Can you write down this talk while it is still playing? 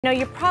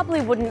You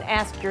probably wouldn't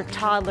ask your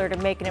toddler to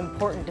make an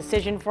important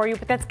decision for you,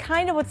 but that's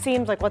kind of what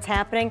seems like what's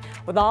happening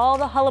with all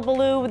the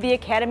hullabaloo with the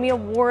Academy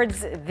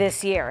Awards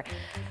this year.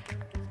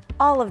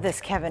 All of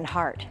this Kevin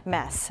Hart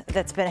mess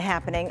that's been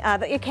happening.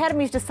 The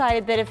Academy's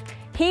decided that if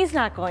he's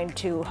not going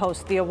to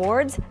host the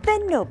awards,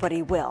 then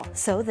nobody will.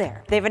 So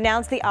there. They've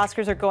announced the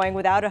Oscars are going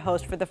without a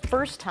host for the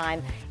first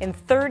time in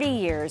 30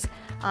 years.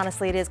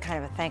 Honestly, it is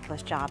kind of a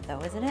thankless job, though,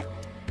 isn't it?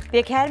 The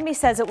Academy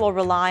says it will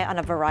rely on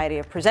a variety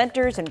of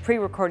presenters and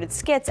pre-recorded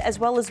skits as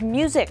well as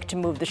music to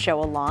move the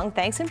show along,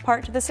 thanks in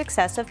part to the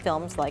success of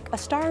films like A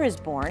Star is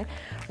Born.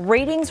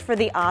 Ratings for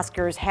the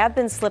Oscars have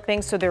been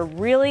slipping, so they're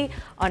really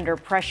under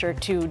pressure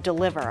to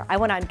deliver. I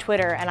went on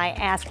Twitter and I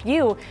asked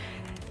you,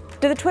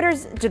 do the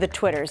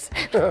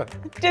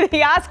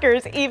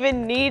Oscars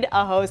even need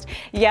a host?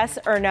 Yes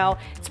or no?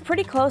 It's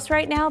pretty close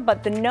right now,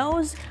 but the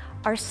no's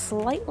are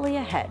slightly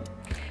ahead.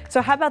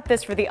 So how about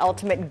this for the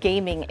ultimate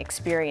gaming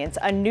experience?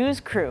 A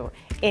news crew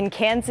in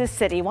Kansas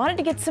City wanted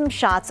to get some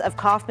shots of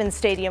Kauffman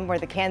Stadium where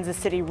the Kansas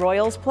City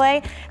Royals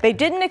play. They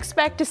didn't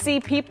expect to see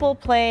people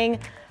playing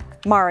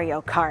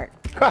Mario Kart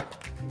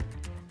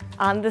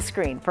on the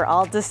screen for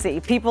all to see.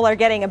 People are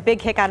getting a big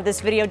kick out of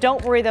this video.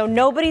 Don't worry though,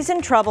 nobody's in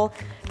trouble.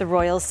 The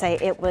Royals say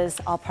it was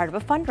all part of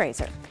a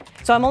fundraiser.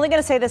 So I'm only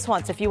going to say this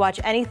once. If you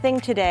watch anything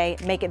today,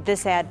 make it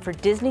this ad for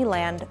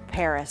Disneyland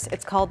Paris.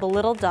 It's called The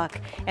Little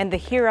Duck, and the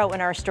hero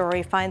in our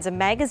story finds a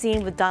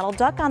magazine with Donald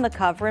Duck on the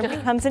cover and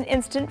becomes an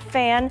instant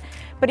fan,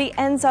 but he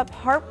ends up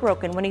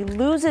heartbroken when he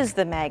loses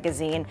the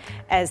magazine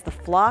as the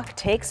flock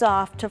takes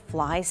off to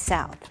fly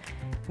south.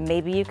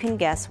 Maybe you can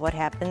guess what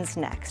happens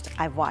next.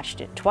 I've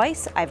watched it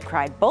twice, I've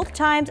cried both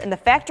times, and the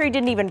factory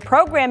didn't even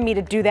program me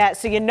to do that,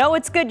 so you know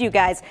it's good, you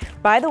guys.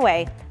 By the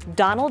way,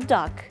 Donald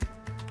Duck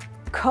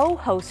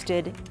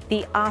co-hosted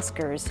the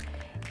Oscars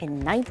in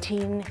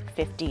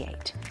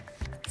 1958.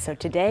 So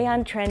today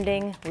on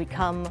Trending, we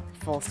come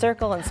full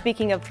circle. And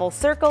speaking of full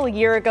circle, a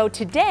year ago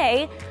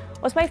today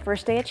was my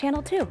first day at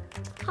Channel 2.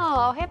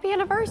 Oh, happy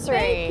anniversary.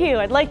 Thank you.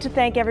 I'd like to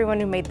thank everyone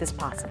who made this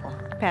possible.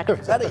 Patrick.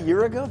 Was that a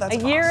year ago? That's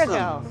a year awesome.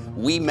 ago.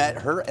 We met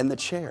her in the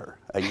chair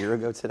a year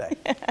ago today.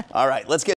 All right, let's get